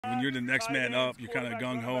you're the next man up. You're kind of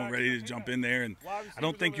gung-ho and ready to jump in there. And I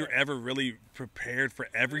don't think you're ever really prepared for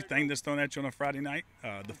everything that's thrown at you on a Friday night.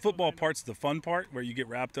 The football part's the fun part, where you get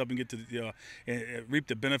wrapped up and get to reap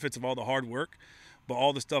the benefits of all the hard work. But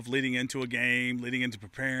all the stuff leading into a game, leading into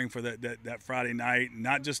preparing for that Friday night,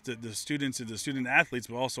 not just the students and the student athletes,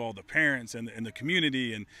 but also all the parents and the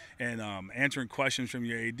community, and answering questions from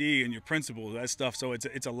your AD and your principal, that stuff. So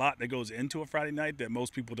it's a lot that goes into a Friday night that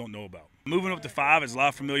most people don't know about. Moving up to 5 is a lot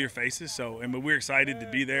of familiar faces, so we're excited to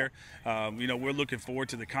be there. We're looking forward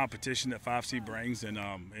to the competition that 5C brings, and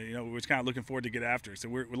we're kind of looking forward to get after it. So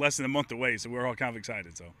we're less than a month away, so we're all kind of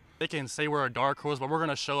excited. So they can say we're a dark horse, but we're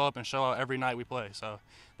going to show up and show out every night we play. So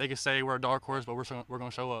they can say we're a dark horse, but we're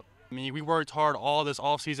going to show up. I mean, we worked hard all this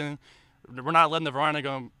offseason. We're not letting the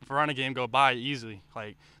Verona game go by easily.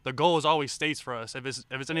 Like, the goal is always states for us. If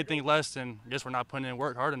it's anything less, then I guess we're not putting in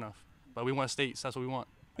work hard enough. But we want states. That's what we want.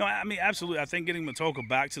 No, I mean, absolutely. I think getting Matoaca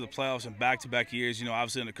back to the playoffs and back-to-back years,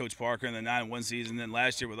 obviously under Coach Parker in the 9-1 season, then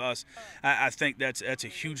last year with us, I think that's a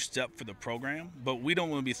huge step for the program. But we don't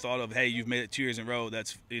want to be thought of, hey, you've made it 2 years in a row.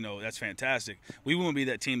 That's fantastic. We want to be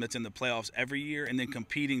that team that's in the playoffs every year and then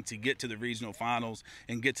competing to get to the regional finals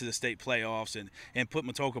and get to the state playoffs and put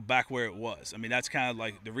Matoaca back where it was. I mean, that's kind of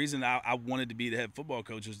like the reason I wanted to be the head football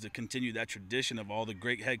coach, was to continue that tradition of all the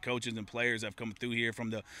great head coaches and players that have come through here,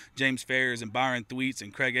 from the James Ferrers and Byron Thweets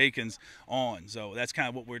and Craig Akins on. So that's kind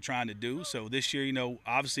of what we're trying to do. So this year,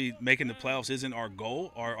 obviously making the playoffs isn't our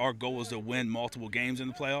goal. Our goal is to win multiple games in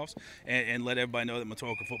the playoffs and let everybody know that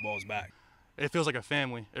Matoaca football is back. It feels like a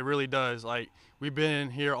family. It really does. Like, we've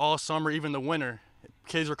been here all summer, even the winter.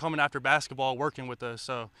 Kids were coming after basketball, working with us.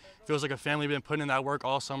 So it feels like a family. We've been putting in that work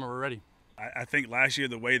all summer. We're ready. I think last year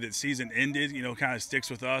the way that season ended, kind of sticks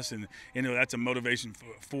with us, and that's a motivation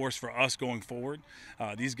force for us going forward.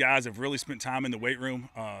 These guys have really spent time in the weight room.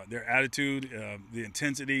 Their attitude, the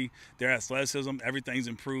intensity, their athleticism, everything's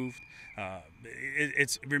improved.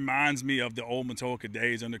 It reminds me of the old Matoaca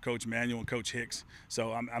days under Coach Manuel and Coach Hicks.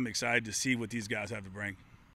 So I'm excited to see what these guys have to bring.